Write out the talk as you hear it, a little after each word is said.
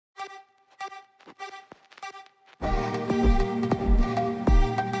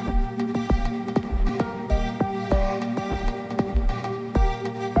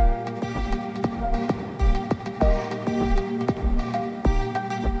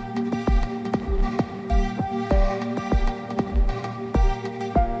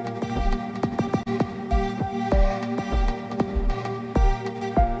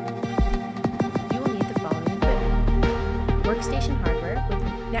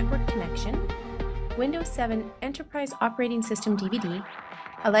network connection, Windows 7 Enterprise Operating System DVD,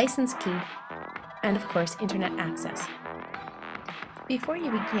 a license key, and of course Internet access. Before you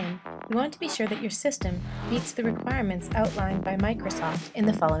begin, you want to be sure that your system meets the requirements outlined by Microsoft in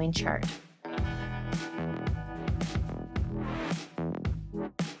the following chart.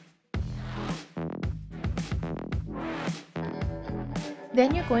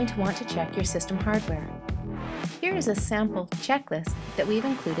 Then you're going to want to check your system hardware. Here is a sample checklist that we've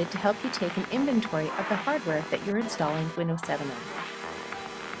included to help you take an inventory of the hardware that you're installing Windows 7 on.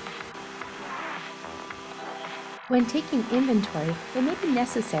 When taking inventory, it may be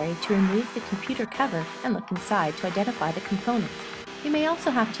necessary to remove the computer cover and look inside to identify the components. You may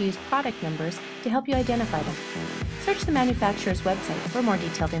also have to use product numbers to help you identify them. Search the manufacturer's website for more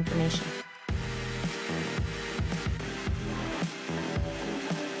detailed information.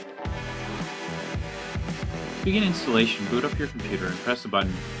 To begin installation, boot up your computer and press the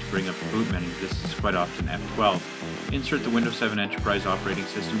button to bring up the boot menu. This is quite often F12. Insert the Windows 7 Enterprise Operating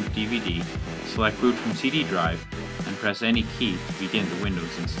System DVD, select boot from CD drive, and press any key to begin the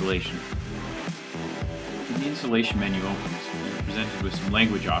Windows installation. When the installation menu opens, you're presented with some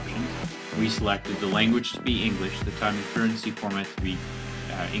language options. We selected the language to be English, the time and currency format to be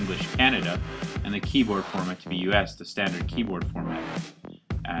English Canada, and the keyboard format to be US, the standard keyboard format.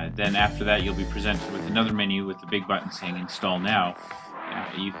 Then after that you'll be presented with another menu with the big button saying Install Now.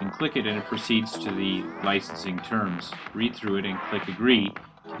 You can click it and it proceeds to the licensing terms. Read through it and click Agree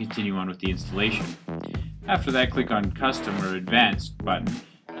to continue on with the installation. After that, click on Custom or Advanced button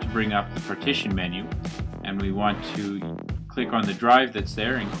to bring up the partition menu, and we want to click on the drive that's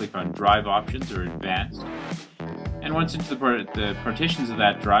there and click on Drive Options or Advanced. And once into the partitions of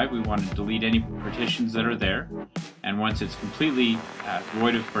that drive, we want to delete any partitions that are there. And once it's completely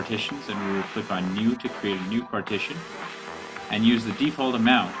void of partitions, then we will click on New to create a new partition and use the default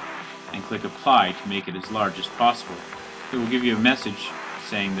amount and click Apply to make it as large as possible. It will give you a message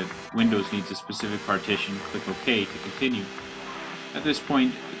saying that Windows needs a specific partition. Click OK to continue. At this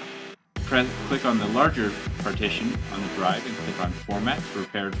point, click on the larger partition on the drive and click on Format to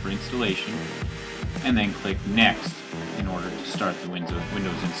prepare it for installation, and then click Next in order to start the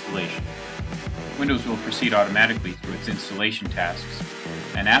Windows installation. Windows will proceed automatically through its installation tasks,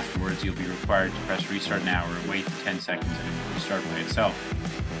 and afterwards you'll be required to press Restart Now or wait 10 seconds and it will restart by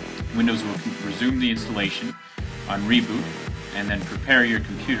itself. Windows will resume the installation on reboot and then prepare your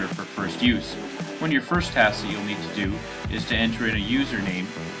computer for first use. One of your first tasks that you'll need to do is to enter in a username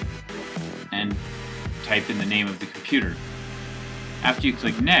and type in the name of the computer. After you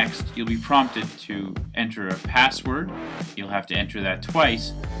click Next, you'll be prompted to enter a password. You'll have to enter that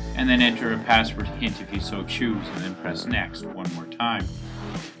twice, and then enter a password hint if you so choose, and then press Next one more time.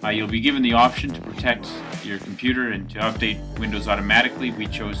 You'll be given the option to protect your computer and to update Windows automatically. We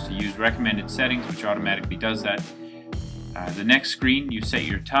chose to use recommended settings, which automatically does that. The next screen, you set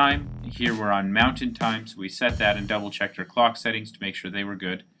your time. Here we're on Mountain Time, so we set that and double-checked our clock settings to make sure they were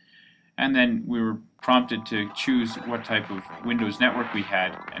good. And then we were prompted to choose what type of Windows network we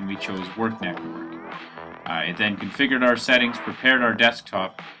had, and we chose Work Network. It then configured our settings, prepared our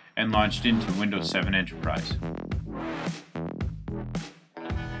desktop, and launched into Windows 7 Enterprise.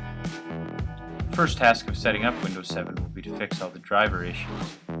 The first task of setting up Windows 7 will be to fix all the driver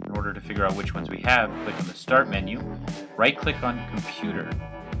issues. In order to figure out which ones we have, click on the Start menu, right-click on Computer,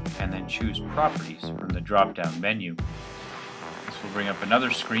 and then choose Properties from the drop-down menu. This will bring up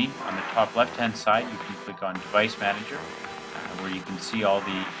another screen. On the top left-hand side, you can click on Device Manager, where you can see all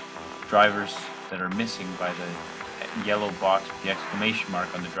the drivers that are missing by the yellow box with the exclamation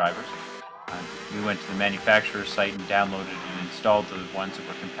mark on the drivers. We went to the manufacturer's site and downloaded and installed the ones that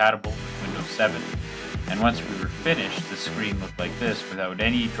were compatible with Windows 7. And once we were finished, the screen looked like this without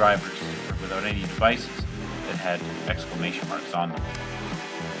any drivers or without any devices that had exclamation marks on them.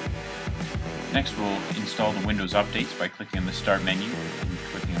 Next, we'll install the Windows updates by clicking on the Start menu and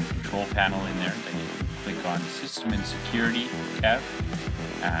clicking on the Control Panel in there. Then you can click on System and Security tab,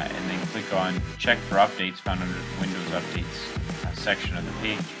 and then click on Check for Updates found under the Windows Updates section of the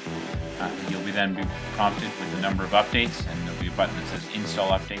page. You'll then be prompted with the number of updates, and there'll be a button that says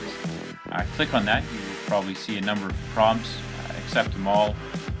Install Updates. Click on that. You will probably see a number of prompts. Accept them all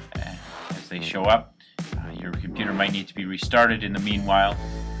as they show up. Your computer might need to be restarted in the meanwhile.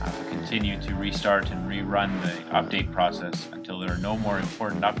 We'll continue to restart and rerun the update process until there are no more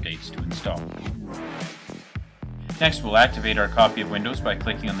important updates to install. Next, we'll activate our copy of Windows by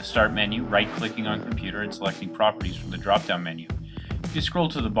clicking on the Start menu, right-clicking on Computer, and selecting Properties from the drop-down menu. If you scroll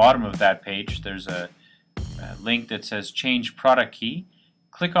to the bottom of that page, there's a link that says Change Product Key.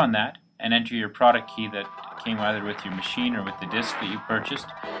 Click on that and enter your product key that came either with your machine or with the disk that you purchased,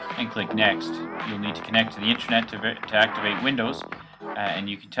 and click Next. You'll need to connect to the internet to activate Windows, and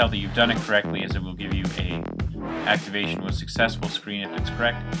you can tell that you've done it correctly, as it will give you a activation was successful screen if it's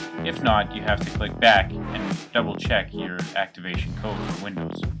correct. If not, you have to click back and double check your activation code for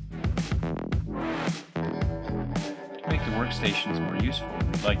Windows. To make the workstations more useful,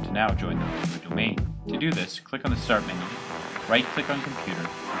 we'd like to now join them to a domain. To do this, click on the Start menu, right-click on Computer,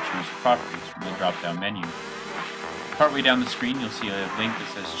 and choose Properties from the drop-down menu. Partway down the screen, you'll see a link that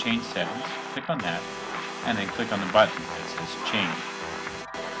says Change Settings. Click on that, and then click on the button that says Change.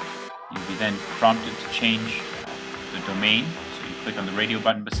 You'll be then prompted to change the domain, so you click on the radio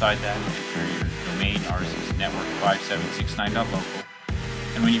button beside that, enter your domain rsysnetwork5769.local,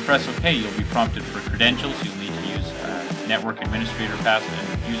 and when you press OK, you'll be prompted for credentials. You'll need to use network administrator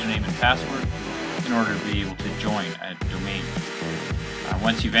username and password in order to be able to join a domain.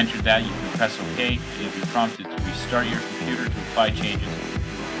 Once you've entered that, you can press OK, and you'll be prompted to restart your computer to apply changes.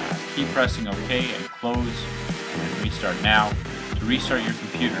 Keep pressing OK and close, and then restart now to restart your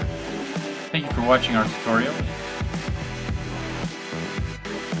computer. Thank you for watching our tutorial.